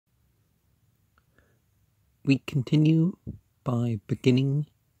We continue by beginning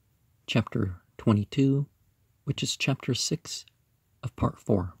chapter 22, which is chapter 6 of part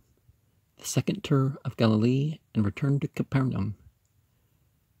 4, the second tour of Galilee and return to Capernaum.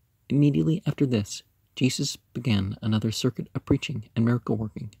 Immediately after this, Jesus began another circuit of preaching and miracle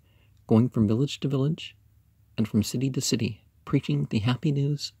working, going from village to village and from city to city, preaching the happy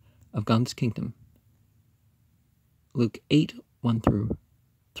news of God's kingdom. Luke 8, 1 through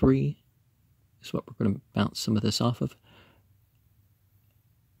 3 is what we're going to bounce some of this off of.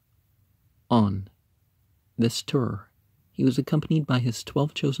 On this tour, he was accompanied by his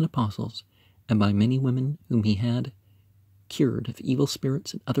 12 chosen apostles and by many women whom he had cured of evil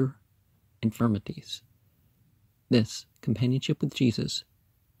spirits and other infirmities. This companionship with Jesus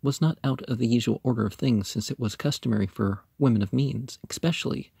was not out of the usual order of things, since it was customary for women of means,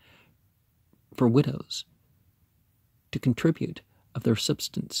 especially for widows, to contribute of their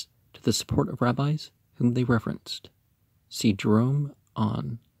substance to the support of rabbis whom they reverenced. See Jerome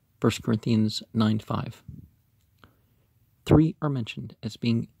on 1 Corinthians 9:5. 3 are mentioned as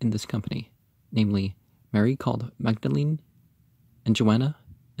being in this company, namely Mary called Magdalene, and Joanna,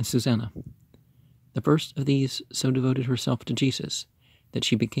 and Susanna. The first of these so devoted herself to Jesus that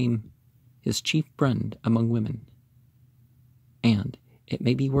she became his chief friend among women. And it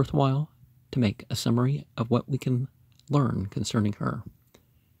may be worthwhile to make a summary of what we can learn concerning her.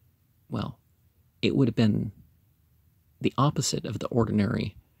 Well, it would have been the opposite of the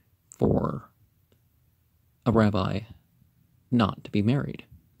ordinary for a rabbi not to be married.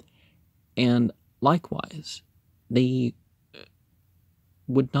 And likewise, they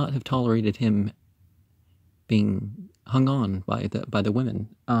would not have tolerated him being hung on by the women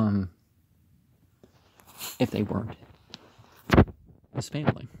if they weren't his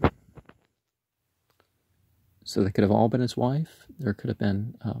family. So they could have all been his wife. There could have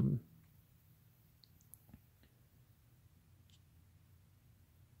been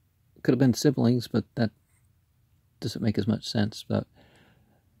siblings, but that doesn't make as much sense. But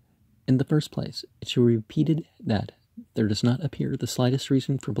in the first place, it should be repeated that there does not appear the slightest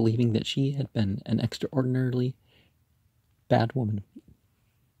reason for believing that she had been an extraordinarily bad woman,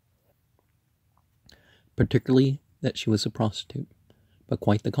 particularly that she was a prostitute, but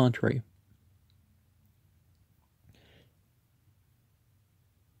quite the contrary.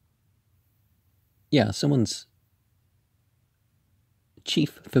 Yeah, someone's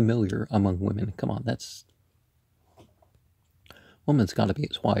chief familiar among women. Come on, woman's got to be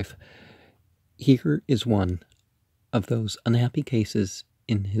his wife. Here is one of those unhappy cases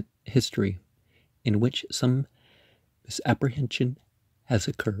in history in which some misapprehension has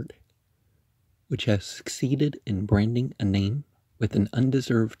occurred, which has succeeded in branding a name with an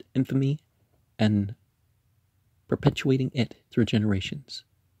undeserved infamy and perpetuating it through generations.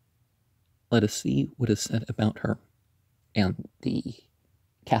 Let us see what is said about her. And the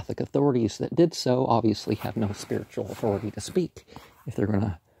Catholic authorities that did so obviously have no spiritual authority to speak if they're going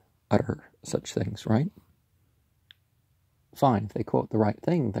to utter such things, right? Fine, if they quote the right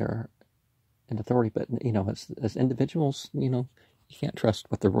thing, they're an authority, but, as individuals, you can't trust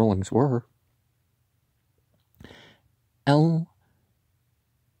what their rulings were. El-Mejdel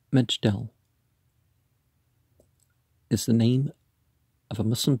is the name of a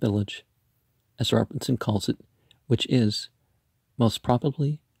Muslim village, as Robinson calls it, which is most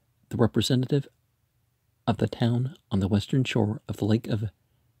probably the representative of the town on the western shore of the Lake of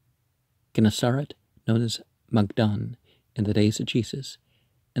Gennesaret, known as Magdan in the days of Jesus,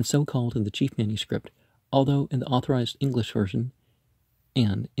 and so called in the chief manuscript, although in the authorized English version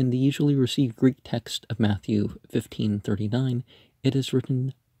and in the usually received Greek text of Matthew 15:39, it is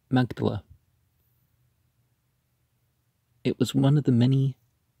written Magdala. It was one of the many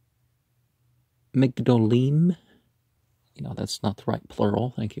Migdolim, that's not the right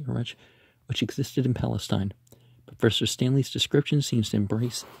plural, thank you very much, which existed in Palestine. Professor Stanley's description seems to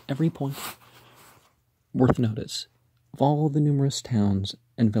embrace every point worth notice of all the numerous towns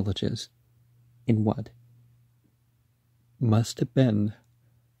and villages in what must have been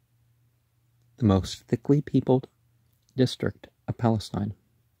the most thickly peopled district of Palestine.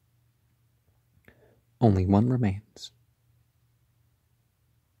 Only one remains.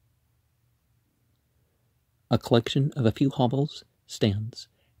 A collection of a few hovels stands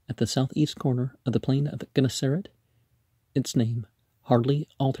at the southeast corner of the plain of Gennesaret, its name hardly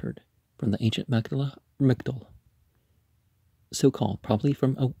altered from the ancient Magdala or Migdal, so called probably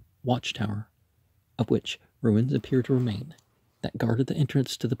from a watchtower, of which ruins appear to remain, that guarded the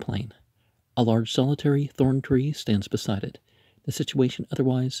entrance to the plain. A large solitary thorn tree stands beside it. The situation,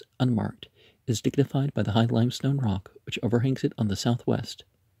 otherwise unmarked, is dignified by the high limestone rock which overhangs it on the southwest,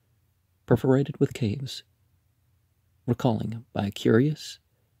 perforated with caves, recalling by a curious,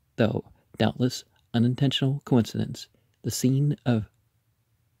 though doubtless unintentional coincidence, the scene of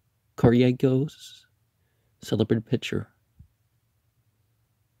Correggio's celebrated picture.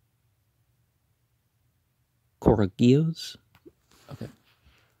 Correggio's? Okay.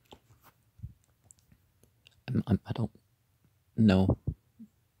 I don't know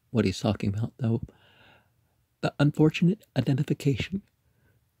what he's talking about, though. The unfortunate identification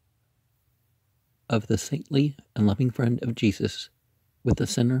of the saintly and loving friend of Jesus with the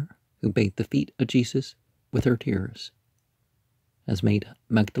sinner who bathed the feet of Jesus with her tears has made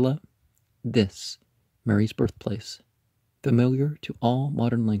Magdala, this Mary's birthplace, familiar to all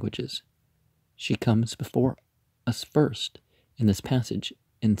modern languages. She comes before us first in this passage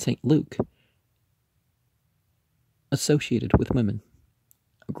in St. Luke, associated with women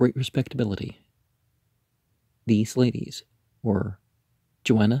of great respectability. These ladies were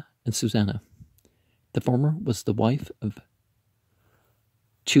Joanna and Susanna. The former was the wife of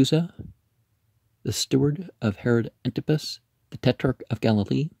Chuza, the steward of Herod Antipas, the tetrarch of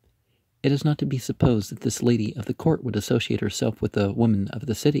Galilee. It is not to be supposed that this lady of the court would associate herself with a woman of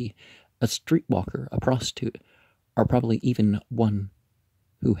the city, a streetwalker, a prostitute, or probably even one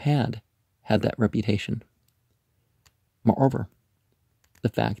who had that reputation. Moreover, the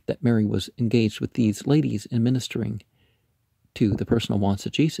fact that Mary was engaged with these ladies in ministering to the personal wants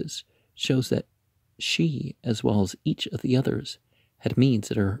of Jesus shows that she, as well as each of the others, had means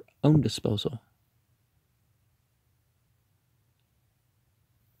at her own disposal.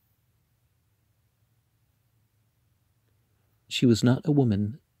 She was not a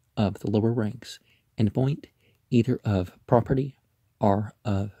woman of the lower ranks, in point either of property or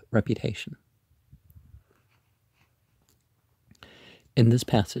of reputation. In this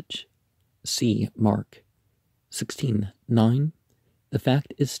passage, see Mark 16:9, the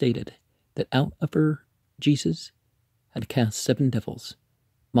fact is stated that out of her Jesus had cast 7 devils.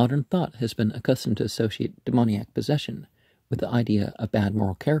 Modern thought has been accustomed to associate demoniac possession with the idea of bad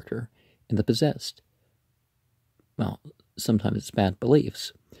moral character in the possessed. Well, sometimes it's bad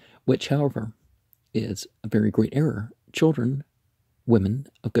beliefs, which, however, is a very great error. Children, women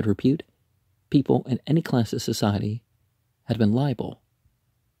of good repute, people in any class of society had been liable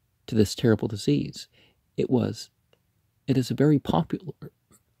to this terrible disease. It is a very popular,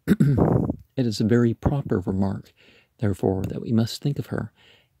 it is a very proper remark, therefore, that we must think of her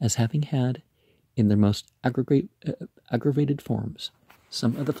as having had, in their most aggravated forms,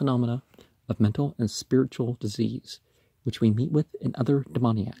 some of the phenomena of mental and spiritual disease which we meet with in other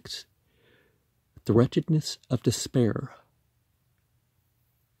demoniacs. The wretchedness of despair,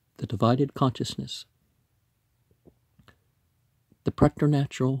 the divided consciousness, the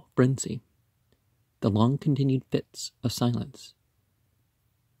preternatural frenzy, the long-continued fits of silence.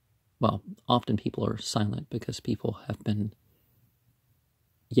 Well, often people are silent because people have been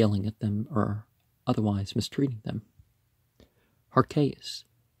yelling at them or otherwise mistreating them. Her case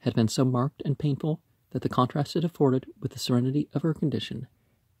had been so marked and painful that the contrast it afforded with the serenity of her condition,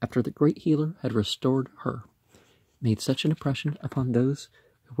 after the great healer had restored her, made such an impression upon those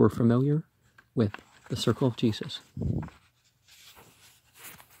who were familiar with the circle of Jesus,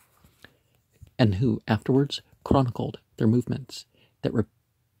 and who afterwards chronicled their movements, that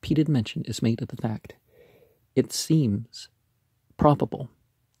repeated mention is made of the fact. It seems probable,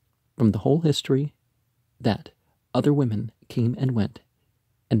 from the whole history, that other women came and went,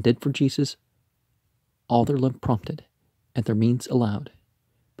 and did for Jesus all their love prompted, and their means allowed,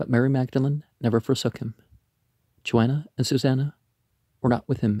 but Mary Magdalene never forsook him. Joanna and Susanna were not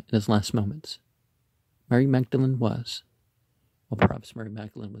with him in his last moments. Mary Magdalene was, well, perhaps Mary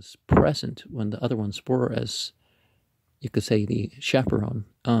Magdalene was present when the other ones were, as you could say, the chaperone,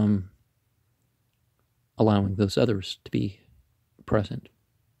 allowing those others to be present.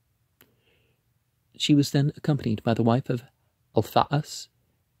 She was then accompanied by the wife of Alphaeus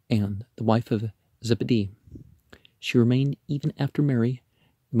and the wife of Zebedee. She remained even after Mary,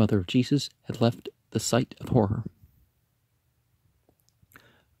 the mother of Jesus, had left the site of horror.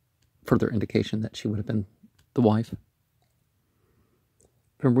 Further indication that she would have been the wife.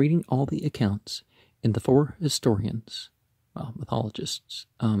 From reading all the accounts in the 4 historians, mythologists,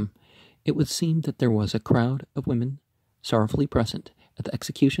 it would seem that there was a crowd of women sorrowfully present at the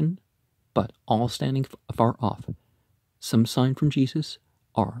execution, but all standing afar off. Some sign from Jesus,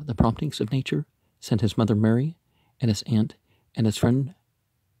 or the promptings of nature, sent his mother Mary, and his aunt, and his friend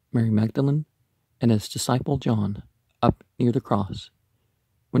Mary Magdalene, and his disciple John, up near the cross.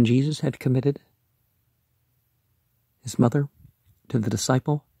 When Jesus had committed his mother to the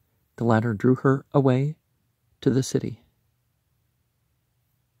disciple, the latter drew her away to the city.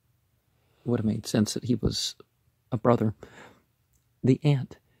 It would have made sense that he was a brother. The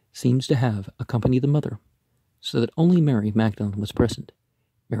aunt seems to have accompanied the mother, so that only Mary Magdalene was present.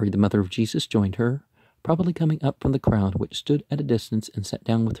 Mary, the mother of Jesus, joined her, probably coming up from the crowd which stood at a distance and sat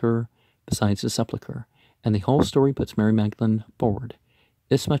down with her beside the sepulchre, and the whole story puts Mary Magdalene forward.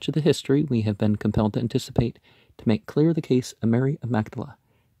 This much of the history we have been compelled to anticipate to make clear the case of Mary of Magdala,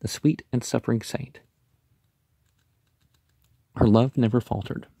 the sweet and suffering saint. Her love never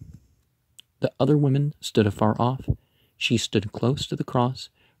faltered. The other women stood afar off. She stood close to the cross,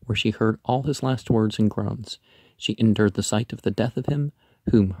 where she heard all his last words and groans. She endured the sight of the death of him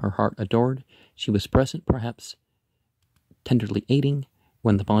whom her heart adored. She was present, perhaps, tenderly aiding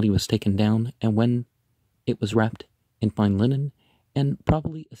when the body was taken down and when it was wrapped in fine linen, and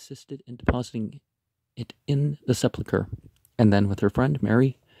probably assisted in depositing it in the sepulchre. And then with her friend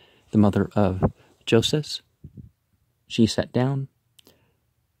Mary, the mother of Joseph, she sat down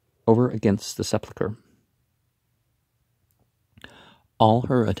over against the sepulchre. All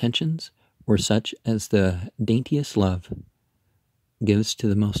her attentions were such as the daintiest love gives to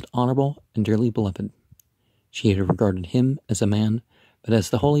the most honorable and dearly beloved. She had regarded him as a man, but as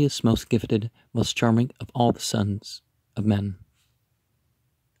the holiest, most gifted, most charming of all the sons of men.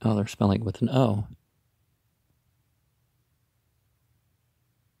 Oh, they're spelling with an O.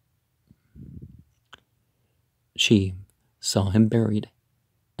 She saw him buried,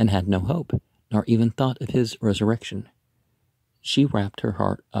 and had no hope, nor even thought of his resurrection. She wrapped her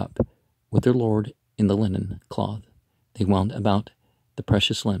heart up with her Lord in the linen cloth. They wound about the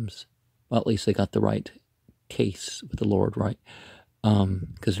precious limbs. Well, at least they got the right case with the Lord, right?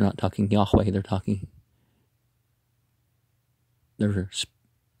 Because they're not talking Yahweh, they're talking their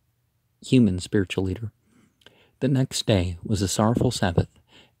human spiritual leader. The next day was a sorrowful Sabbath,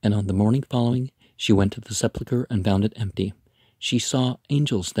 and on the morning following, she went to the sepulchre and found it empty. She saw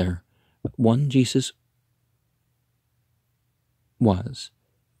angels there, but one Jesus was,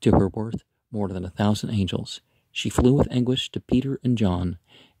 to her worth, more than 1,000 angels. She flew with anguish to Peter and John,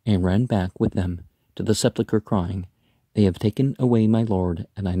 and ran back with them to the sepulchre, crying, "They have taken away my Lord,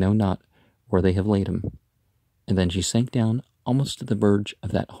 and I know not where they have laid him." And then she sank down almost to the verge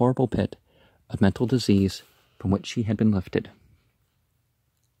of that horrible pit of mental disease from which she had been lifted.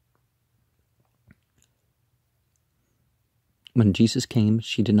 When Jesus came,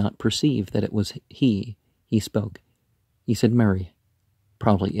 she did not perceive that it was he spoke. He said, "Mary."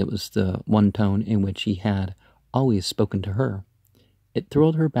 Probably it was the one tone in which he had always spoken to her. It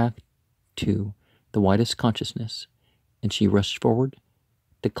thrilled her back to the widest consciousness, and she rushed forward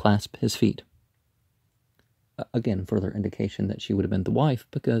to clasp his feet. Again, further indication that she would have been the wife,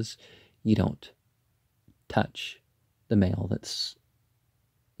 because you don't touch the male that's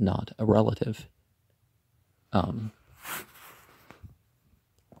not a relative.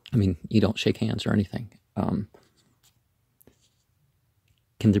 You don't shake hands or anything. Can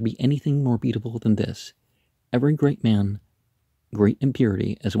there be anything more beautiful than this? Every great man, great in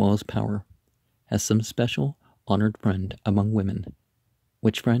purity as well as power, has some special, honored friend among women,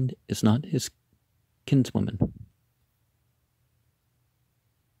 which friend is not his kinswoman.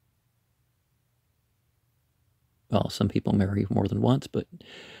 Well, some people marry more than once, but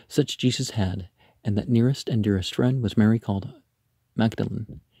such Jesus had, and that nearest and dearest friend was Mary called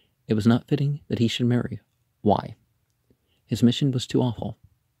Magdalene. It was not fitting that he should marry. Why? His mission was too awful.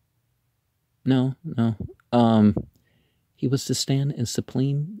 No. He was to stand in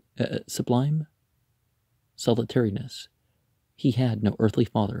sublime solitariness. He had no earthly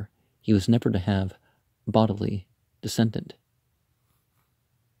father. He was never to have bodily descendant.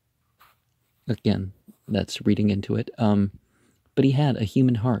 Again, that's reading into it. But he had a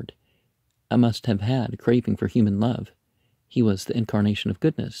human heart. I must have had a craving for human love. He was the incarnation of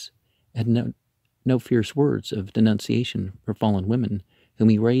goodness, had no fierce words of denunciation for fallen women, whom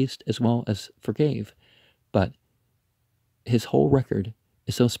he raised as well as forgave. But his whole record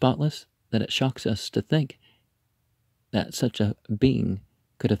is so spotless that it shocks us to think that such a being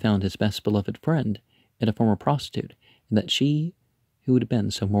could have found his best beloved friend in a former prostitute, and that she, who had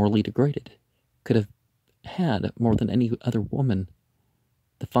been so morally degraded, could have had, more than any other woman,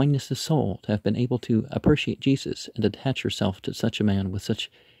 the fineness of soul to have been able to appreciate Jesus and attach herself to such a man with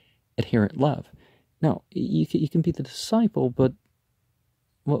such adherent love. Now, you can be the disciple, but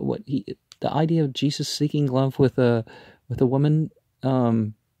the idea of Jesus seeking love with a woman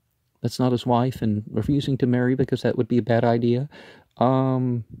that's not his wife and refusing to marry because that would be a bad idea,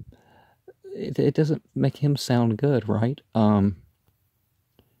 it doesn't make him sound good, right?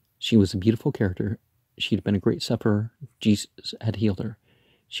 She was a beautiful character. She'd been a great sufferer. Jesus had healed her.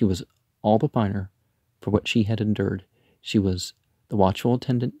 She was all the finer for what she had endured. She was the watchful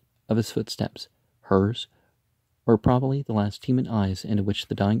attendant of his footsteps, hers, were probably the last human eyes into which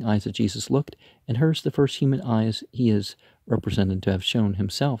the dying eyes of Jesus looked, and hers the first human eyes he is represented to have shown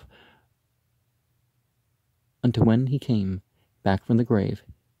himself unto when he came back from the grave.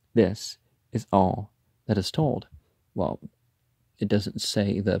 This is all that is told. Well, it doesn't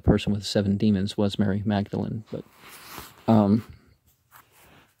say the person with 7 demons was Mary Magdalene, but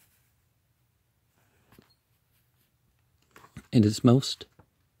it is most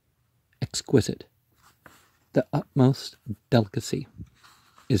exquisite. The utmost delicacy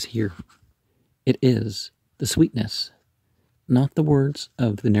is here. It is the sweetness, not the words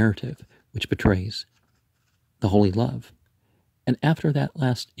of the narrative, which betrays the holy love. And after that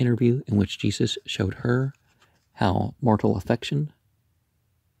last interview in which Jesus showed her how mortal affection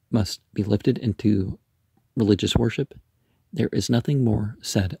must be lifted into religious worship, there is nothing more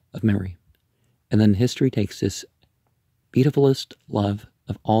said of Mary. And then history takes this beautifulest love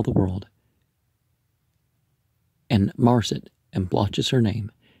of all the world and mars it and blotches her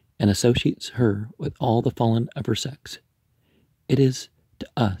name and associates her with all the fallen of her sex. It is to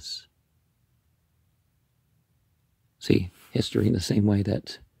us. See, history in the same way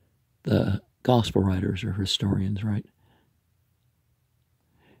that the gospel writers are historians, right?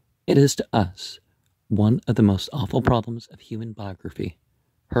 It is to us one of the most awful problems of human biography.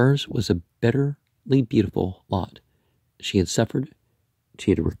 Hers was a bitterly beautiful lot. She had suffered,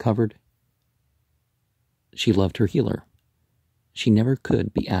 she had recovered, she loved her healer. She never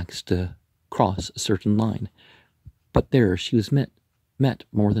could be asked to cross a certain line, but there she was met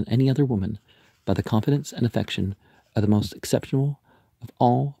more than any other woman by the confidence and affection of the most exceptional of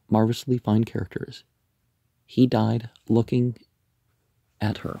all marvelously fine characters. He died looking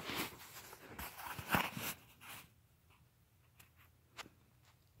at her.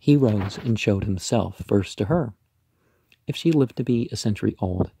 He rose and showed himself first to her. If she lived to be a century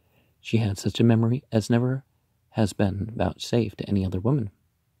old, she had such a memory as never has been vouchsafed to any other woman.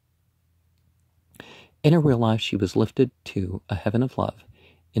 In her real life, she was lifted to a heaven of love.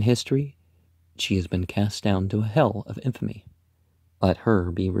 In history, she has been cast down to a hell of infamy. Let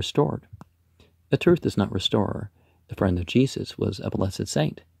her be restored. The truth does not restore her. The friend of Jesus was a blessed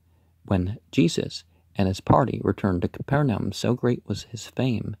saint. When Jesus and his party returned to Capernaum, so great was his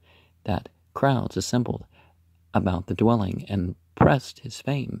fame that crowds assembled about the dwelling and pressed his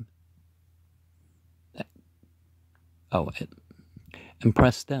fame. It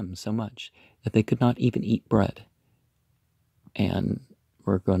impressed them so much that they could not even eat bread. And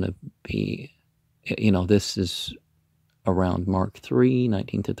we're going to be, this is around Mark 3,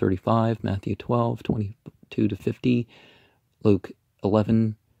 19 to 35, Matthew 12, 22 to 50, Luke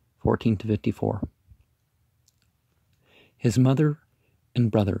 11, 14 to 54. His mother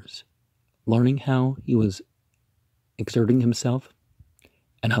and brothers, learning how he was exerting himself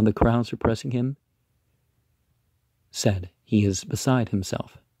and how the crowds were pressing him, said he is beside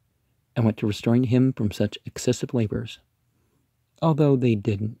himself, and went to restrain him from such excessive labors. Although they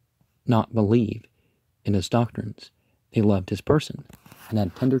did not believe in his doctrines, they loved his person and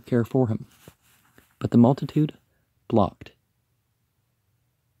had tender care for him. But the multitude blocked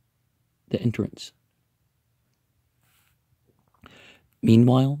the entrance.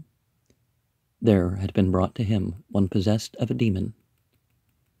 Meanwhile, there had been brought to him one possessed of a demon,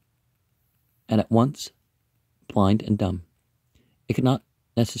 and at once blind and dumb. It could not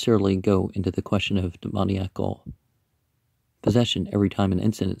necessarily go into the question of demoniacal possession every time an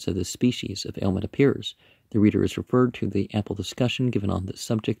incident of this species of ailment appears. The reader is referred to the ample discussion given on this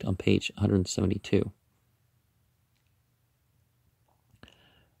subject on page 172.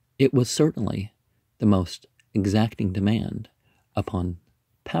 It was certainly the most exacting demand upon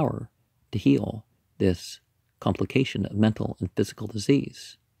power to heal this complication of mental and physical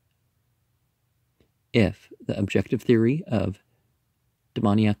disease. If the objective theory of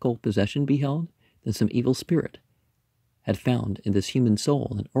demoniacal possession be held, then some evil spirit had found in this human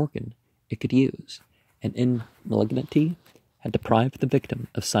soul an organ it could use, and in malignity had deprived the victim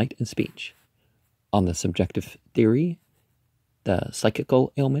of sight and speech. On the subjective theory, the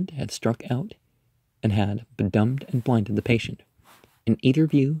psychical ailment had struck out and had bedumbed and blinded the patient. In either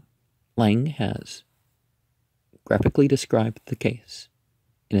view, Lang has graphically described the case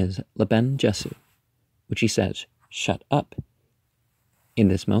in his Leben Jesu, which he says, "Shut up." In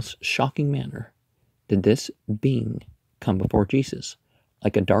this most shocking manner did this being come before Jesus,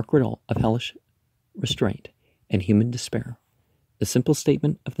 like a dark riddle of hellish restraint and human despair. The simple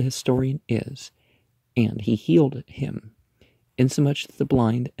statement of the historian is, and he healed him, insomuch that the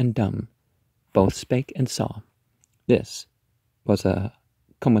blind and dumb both spake and saw. This was a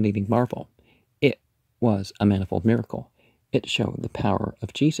culminating marvel. It was a manifold miracle. It showed the power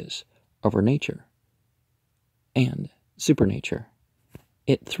of Jesus over nature. and supernature.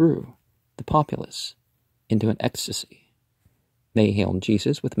 It threw the populace into an ecstasy. They hailed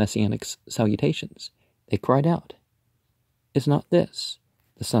Jesus with messianic salutations. They cried out, "Is not this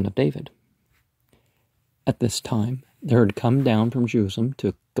the Son of David?" At this time, there had come down from Jerusalem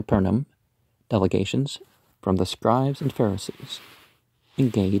to Capernaum delegations from the scribes and Pharisees,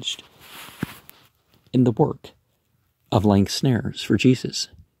 engaged in the work of laying snares for Jesus,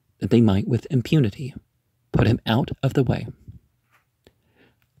 that they might with impunity put him out of the way.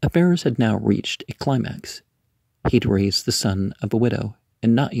 Affairs had now reached a climax. He had raised the son of a widow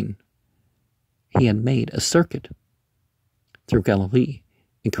in Nain. He had made a circuit through Galilee,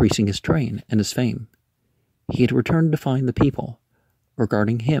 increasing his train and his fame. He had returned to find the people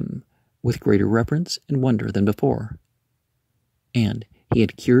regarding him with greater reverence and wonder than before. And he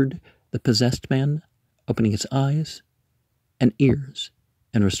had cured the possessed man, opening his eyes and ears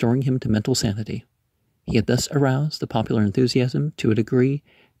and restoring him to mental sanity. He had thus aroused the popular enthusiasm to a degree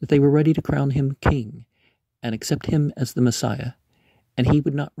that they were ready to crown him king and accept him as the Messiah, and he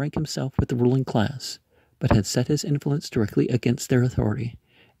would not rank himself with the ruling class, but had set his influence directly against their authority.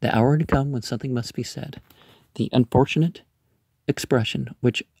 The hour had come when something must be said. The unfortunate expression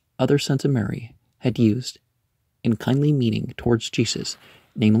which other sons of Mary had used in kindly meaning towards Jesus,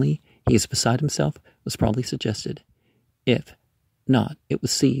 namely, he is beside himself, was probably suggested. If not, it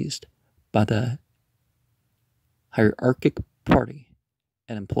was seized by the hierarchic party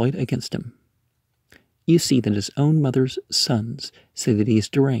and employed against him. You see that his own mother's sons say that he is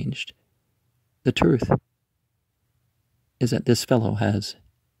deranged. The truth is that this fellow has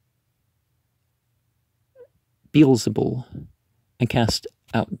Beelzebul and cast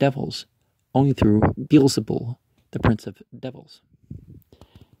out devils only through Beelzebul, the prince of devils.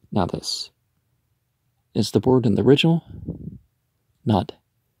 Now this is the word in the original, not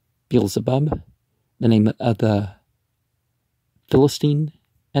Beelzebub, the name of the Philistine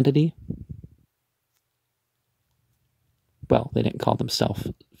entity. Well, they didn't call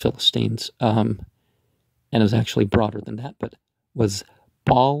themselves Philistines, and it was actually broader than that, but was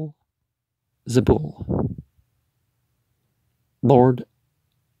Baal-Zebul, Lord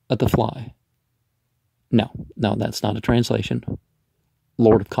of the Fly. No, that's not a translation.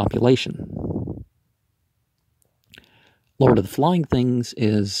 Lord of Copulation. Lord of the Flying Things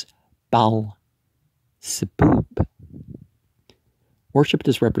is Baal-Zebub. Worshipped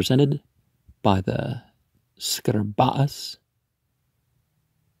is represented by the Scarabæus,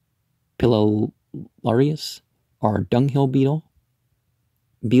 Pilularius, or dunghill beetle,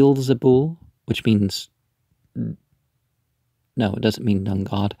 Beelzebul, which means, no, it doesn't mean dung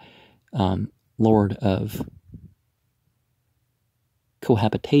god, Lord of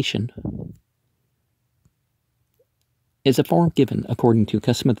cohabitation, is a form given according to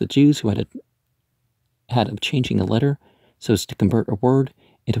custom of the Jews who had of changing a letter so as to convert a word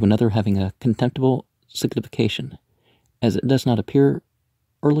into another having a contemptible signification. As it does not appear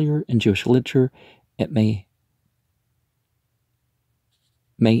earlier in Jewish literature, it may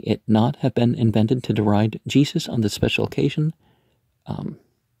it not have been invented to deride Jesus on this special occasion?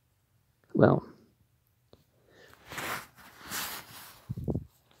 Well,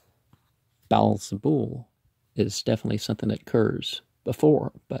 Baal-Zebul is definitely something that occurs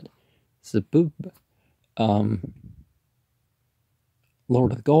before, but Zebub, Lord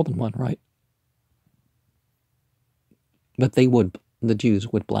of the Golden One, right? But the Jews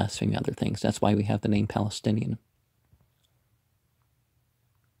would blaspheme other things. That's why we have the name Palestinian.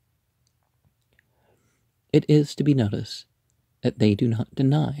 It is to be noticed that they do not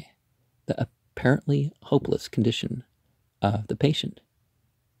deny the apparently hopeless condition of the patient,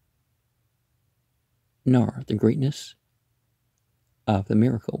 nor the greatness of the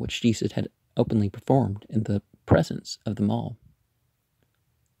miracle which Jesus had openly performed in the presence of them all.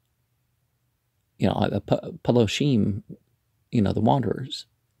 Peloshim, the wanderers,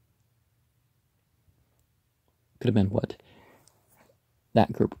 could have been what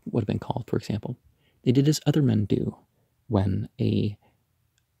that group would have been called, for example. They did as other men do when a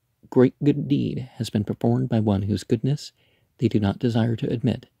great good deed has been performed by one whose goodness they do not desire to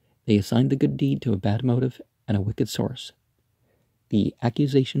admit. They assigned the good deed to a bad motive and a wicked source. The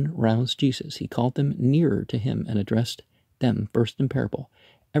accusation roused Jesus. He called them nearer to him and addressed them first in parable.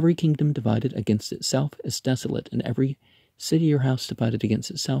 Every kingdom divided against itself is desolate, and every city or house divided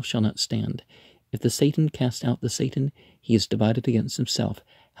against itself shall not stand. If the Satan cast out the Satan, he is divided against himself.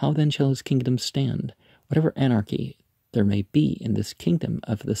 How then shall his kingdom stand? Whatever anarchy there may be in this kingdom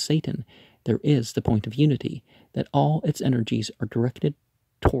of the Satan, there is the point of unity, that all its energies are directed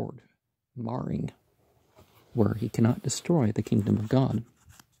toward marring, where he cannot destroy the kingdom of God.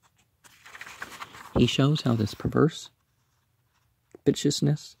 He shows how this perverse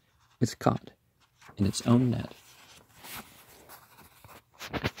viciousness is caught in its own net.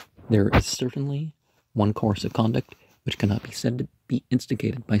 There is certainly one course of conduct which cannot be said to be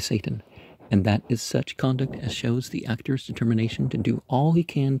instigated by Satan, and that is such conduct as shows the actor's determination to do all he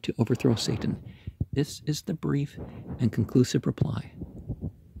can to overthrow Satan. This is the brief and conclusive reply.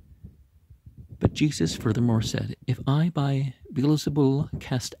 But Jesus furthermore said, "If I by Beelzebul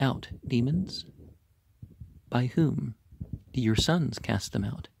cast out demons, by whom do your sons cast them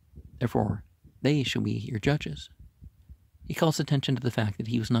out? Therefore, they shall be your judges." He calls attention to the fact that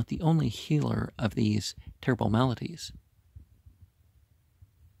he was not the only healer of these terrible maladies.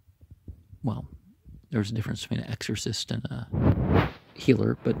 Well, there's a difference between an exorcist and a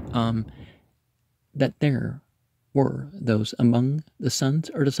healer, but that there were those among the sons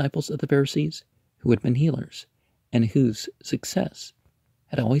or disciples of the Pharisees who had been healers, and whose success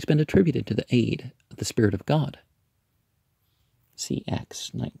had always been attributed to the aid of the Spirit of God. See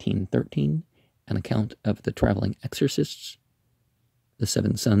Acts 19:13, an account of the traveling exorcists, the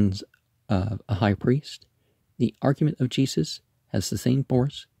 7 sons of a high priest. The argument of Jesus has the same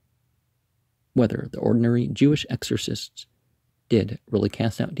force whether the ordinary Jewish exorcists did really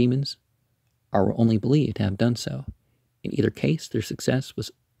cast out demons or were only believed to have done so. In either case, their success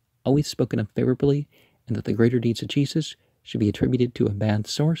was always spoken of favorably, and that the greater deeds of Jesus should be attributed to a bad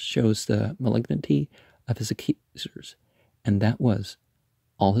source shows the malignity of his accusers, and that was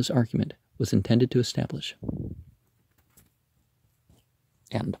all his argument was intended to establish.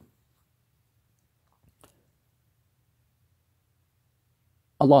 And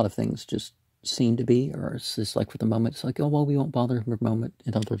a lot of things just seem to be, or it's just like for the moment, it's like, oh, well, we won't bother for a moment.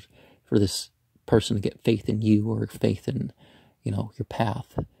 In other words, for this person to get faith in you or faith in, your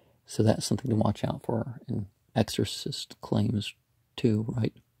path. So that's something to watch out for in exorcist claims too,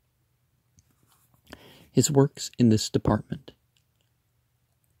 right? His works in this department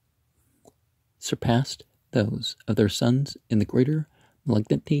surpassed those of their sons in the greater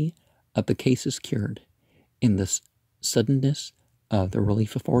malignity of the cases cured, in the suddenness of the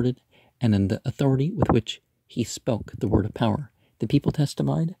relief afforded, and in the authority with which he spoke the word of power. The people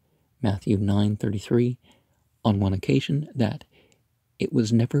testified, Matthew 9:33, on one occasion, that it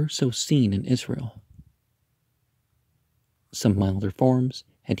was never so seen in Israel. Some milder forms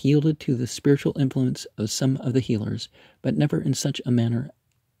had yielded to the spiritual influence of some of the healers, but never in such a manner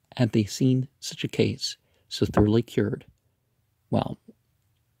had they seen such a case so thoroughly cured. Well,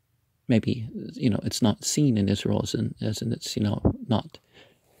 maybe, it's not seen in Israel as in it's, not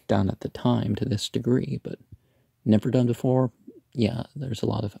done at the time to this degree, but never done before. Yeah, there's a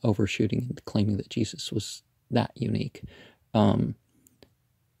lot of overshooting and claiming that Jesus was that unique.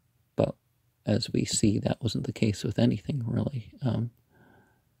 But as we see, that wasn't the case with anything really,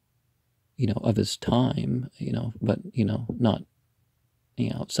 of his time, but, not,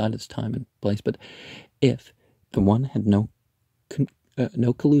 outside his time and place. But if the one had no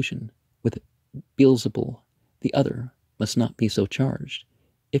collusion with Beelzebul, the other must not be so charged.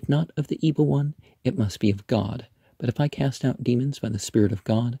 If not of the evil one, it must be of God. But if I cast out demons by the Spirit of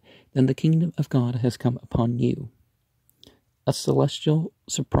God, then the kingdom of God has come upon you. A celestial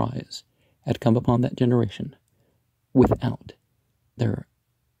surprise had come upon that generation. Without their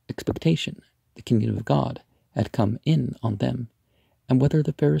expectation, the kingdom of God had come in on them. And whether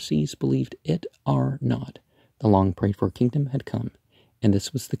the Pharisees believed it or not, the long-prayed-for kingdom had come, and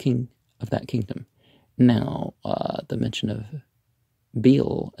this was the king of that kingdom. Now, the mention of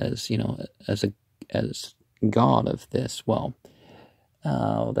Beel as, as God of this, well,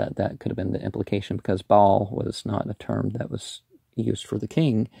 that could have been the implication, because Baal was not a term that was used for the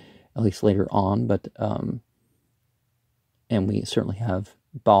king, at least later on, but, and we certainly have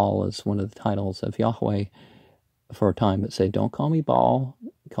Baal as one of the titles of Yahweh for a time that say, don't call me Baal,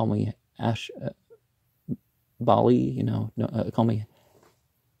 call me Bali, call me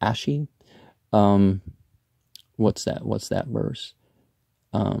Ashi. What's that verse?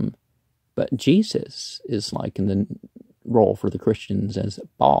 But Jesus is like in the role for the Christians as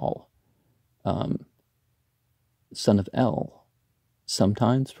Baal, son of El.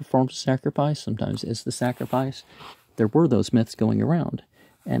 Sometimes performs a sacrifice, sometimes is the sacrifice. There were those myths going around,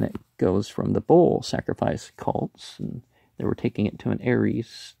 and it goes from the bull sacrifice cults, and they were taking it to an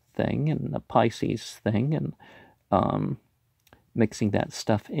Aries thing and a Pisces thing, and mixing that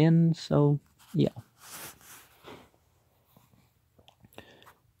stuff in. So yeah,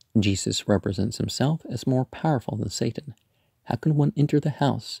 Jesus represents himself as more powerful than Satan. How can one enter the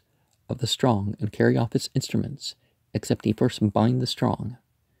house of the strong and carry off its instruments, except he first bind the strong?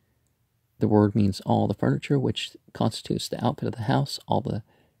 The word means all the furniture which constitutes the outfit of the house, all the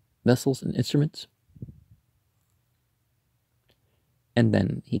vessels and instruments. and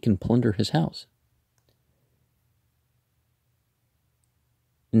then he can plunder his house.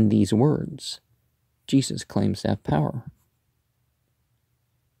 In these words, Jesus claims to have power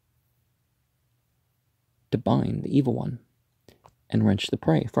to bind the evil one and wrench the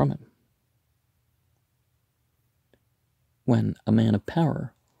prey from him. When a man of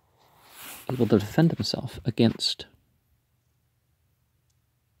power is able to defend himself against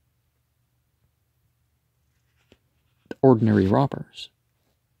the ordinary robbers,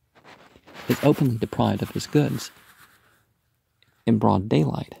 is openly deprived of his goods in broad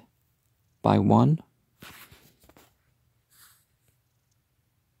daylight by one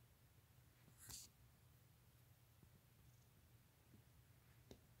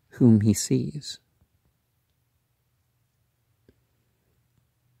whom he sees,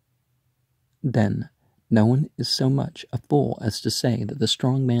 then no one is so much a fool as to say that the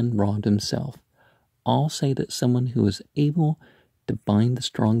strong man robbed himself. All say that someone who was able to bind the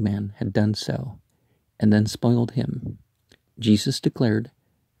strong man had done so, and then spoiled him. Jesus declared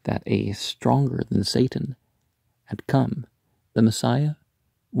that a stronger than Satan had come. The Messiah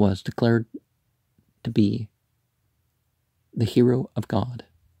was declared to be the hero of God.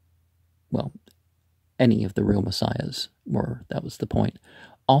 Well, any of the real messiahs were, that was the point.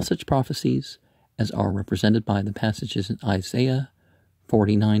 All such prophecies as are represented by the passages in Isaiah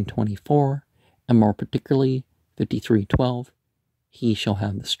 49:24, and more particularly 53:12, he shall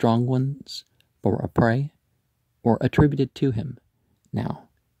have the strong ones for a prey, or attributed to him. Now,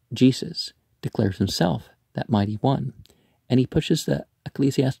 Jesus declares himself that mighty one, and he pushes the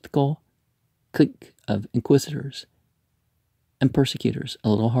ecclesiastical clique of inquisitors and persecutors a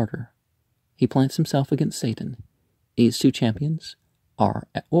little harder. He plants himself against Satan. These two champions are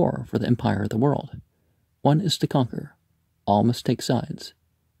at war for the empire of the world. One is to conquer. All must take sides.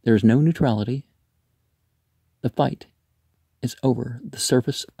 There is no neutrality. The fight is over the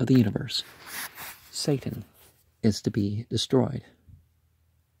surface of the universe. Satan is to be destroyed.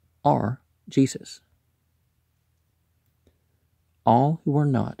 Are Jesus. All who are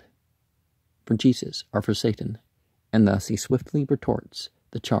not for Jesus are for Satan, and thus he swiftly retorts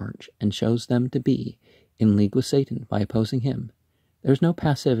the charge and shows them to be in league with Satan by opposing him. There is no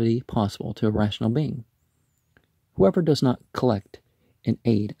passivity possible to a rational being. Whoever does not collect in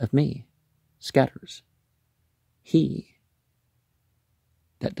aid of me scatters. He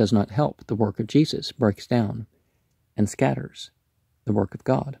that does not help the work of Jesus breaks down and scatters the work of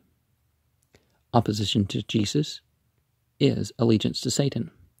God. Opposition to Jesus is allegiance to Satan.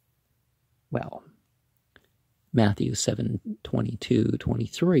 Well, Matthew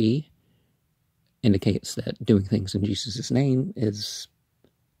 7:22-23 indicates that doing things in Jesus' name is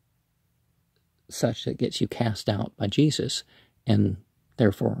such that gets you cast out by Jesus, and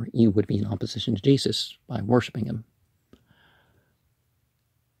therefore you would be in opposition to Jesus by worshiping him.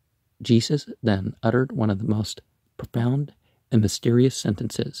 Jesus then uttered one of the most profound and mysterious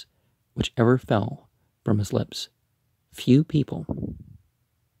sentences which ever fell from his lips. Few people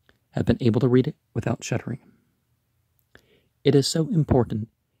have been able to read it without shuddering. It is so important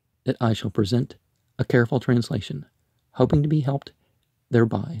that I shall present a careful translation, hoping to be helped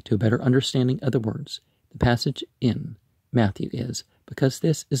thereby to a better understanding of the words. The passage in Matthew is, because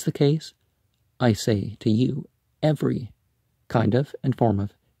this is the case, I say to you, every kind of and form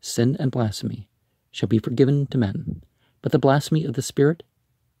of sin and blasphemy shall be forgiven to men, but the blasphemy of the Spirit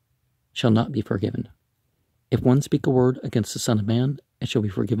shall not be forgiven. If one speak a word against the Son of Man, it shall be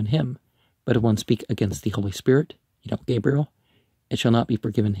forgiven him. But if one speak against the Holy Spirit, Gabriel, it shall not be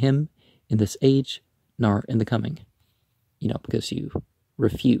forgiven him in this age, nor in the coming. Because you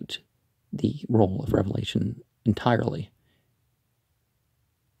refute the role of revelation entirely.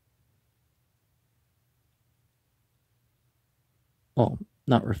 Well,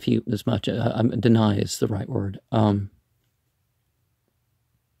 not refute as much. Deny is the right word.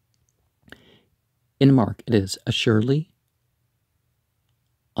 In Mark, it is, assuredly,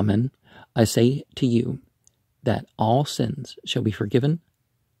 amen, I say to you that all sins shall be forgiven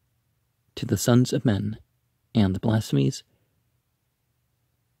to the sons of men, and the blasphemies,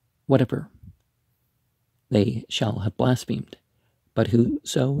 whatever they shall have blasphemed. But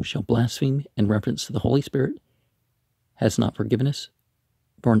whoso shall blaspheme in reference to the Holy Spirit has not forgiveness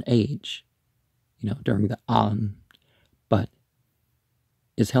for an age, during the but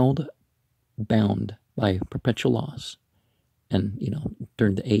is held bound by perpetual loss. And,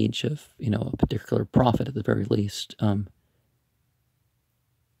 during the age of, a particular prophet at the very least,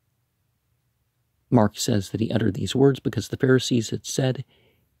 Mark says that he uttered these words because the Pharisees had said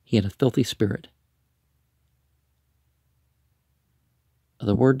he had a filthy spirit.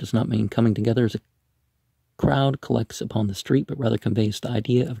 The word does not mean coming together as a crowd collects upon the street, but rather conveys the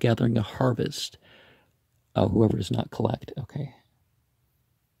idea of gathering a harvest. Oh, whoever does not collect. Okay.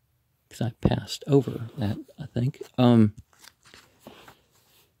 Because I passed over that, I think. The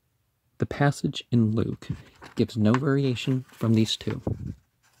passage in Luke gives no variation from these two.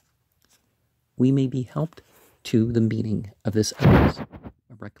 We may be helped to the meaning of this evidence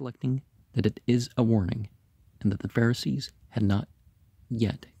by recollecting that it is a warning, and that the Pharisees had not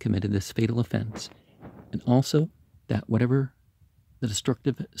yet committed this fatal offense, and also that whatever the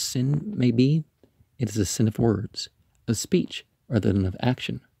destructive sin may be, it is a sin of words, of speech, rather than of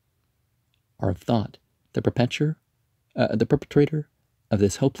action, or of thought. The perpetrator of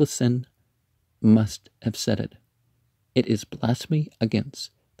this hopeless sin must have said it. It is blasphemy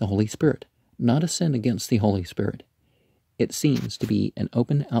against the Holy Spirit, not a sin against the Holy Spirit. It seems to be an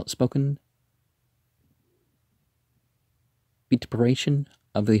open, outspoken vituperation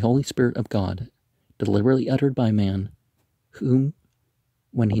of the Holy Spirit of God, deliberately uttered by man, whom,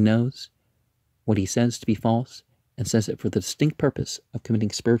 when he knows what he says to be false, and says it for the distinct purpose of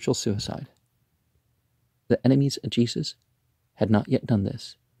committing spiritual suicide. The enemies of Jesus had not yet done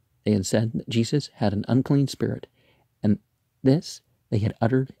this. They had said that Jesus had an unclean spirit, and this they had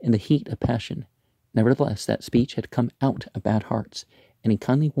uttered in the heat of passion. Nevertheless, that speech had come out of bad hearts, and he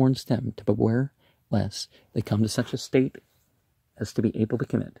kindly warns them to beware lest they come to such a state as to be able to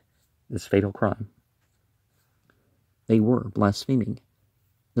commit this fatal crime. They were blaspheming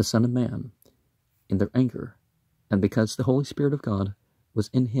the Son of Man in their anger, and because the Holy Spirit of God was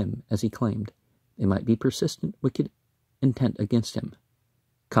in him, as he claimed, they might be persistent, wicked intent against him,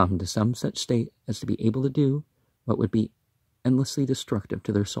 come to some such state as to be able to do what would be endlessly destructive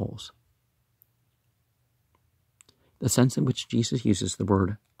to their souls. The sense in which Jesus uses the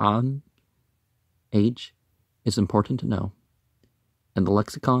word on, age, is important to know. In the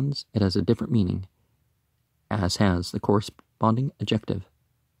lexicons, it has a different meaning, as has the corresponding adjective,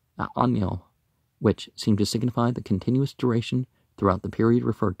 aonio, which seem to signify the continuous duration throughout the period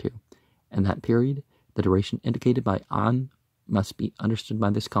referred to, and that period, the duration indicated by on, must be understood by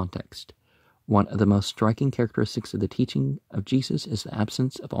this context. One of the most striking characteristics of the teaching of Jesus is the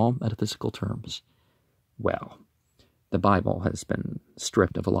absence of all metaphysical terms. Well, the Bible has been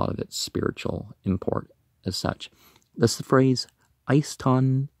stripped of a lot of its spiritual import as such. Thus the phrase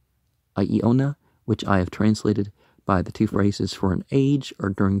aiston aiona, which I have translated by the two phrases for an age or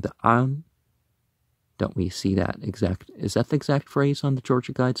during the aeon. Don't we see that exact? Is that the exact phrase on the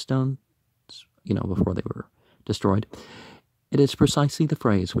Georgia Guidestones? Before they were destroyed. It is precisely the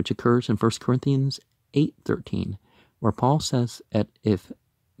phrase which occurs in 1 Corinthians 8:13, where Paul says that if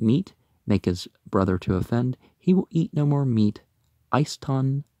meat make his brother to offend, he will eat no more meat,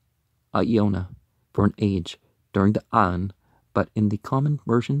 aiston aiona, for an age, during the aeon, but in the common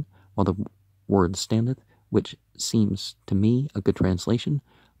version, while the word standeth, which seems to me a good translation,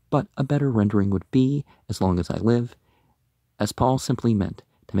 but a better rendering would be, as long as I live, as Paul simply meant,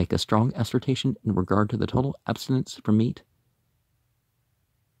 to make a strong assertion in regard to the total abstinence from meat,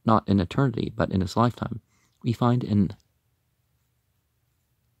 not in eternity, but in his lifetime. We find in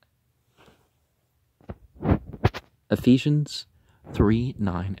Ephesians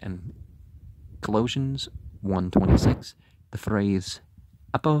 3:9 and Colossians 1:26 the phrase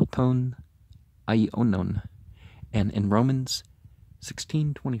apoton aionon, and in Romans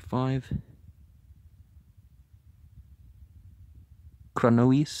 16:25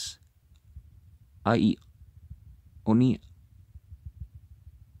 chronois aioni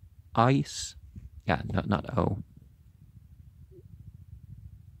ice, not O.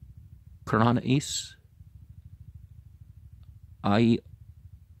 Chronois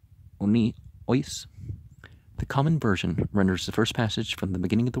aioni ois. The common version renders the first passage from the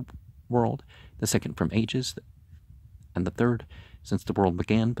beginning of the world, the second from ages, and the third since the world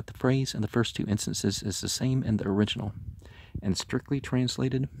began, but the phrase in the first two instances is the same in the original, and strictly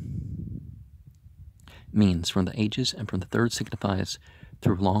translated means from the ages, and from the third signifies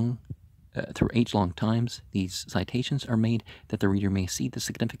through age-long times. These citations are made that the reader may see the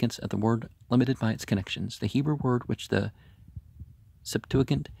significance of the word limited by its connections. The Hebrew word which the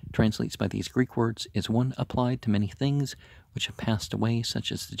Septuagint translates by these Greek words is one applied to many things which have passed away,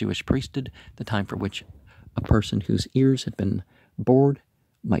 such as the Jewish priesthood, the time for which a person whose ears had been bored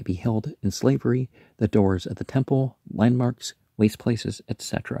might be held in slavery, the doors of the temple, landmarks, waste places,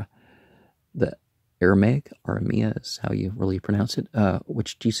 etc. The Aramaic, Aramea is how you really pronounce it,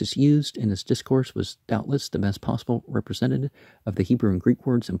 which Jesus used in his discourse, was doubtless the best possible representative of the Hebrew and Greek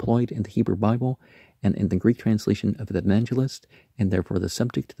words employed in the Hebrew Bible and in the Greek translation of the Evangelist, and therefore the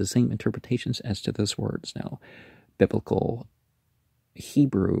subject to the same interpretations as to those words. Now, biblical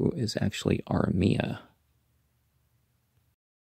Hebrew is actually Aramea.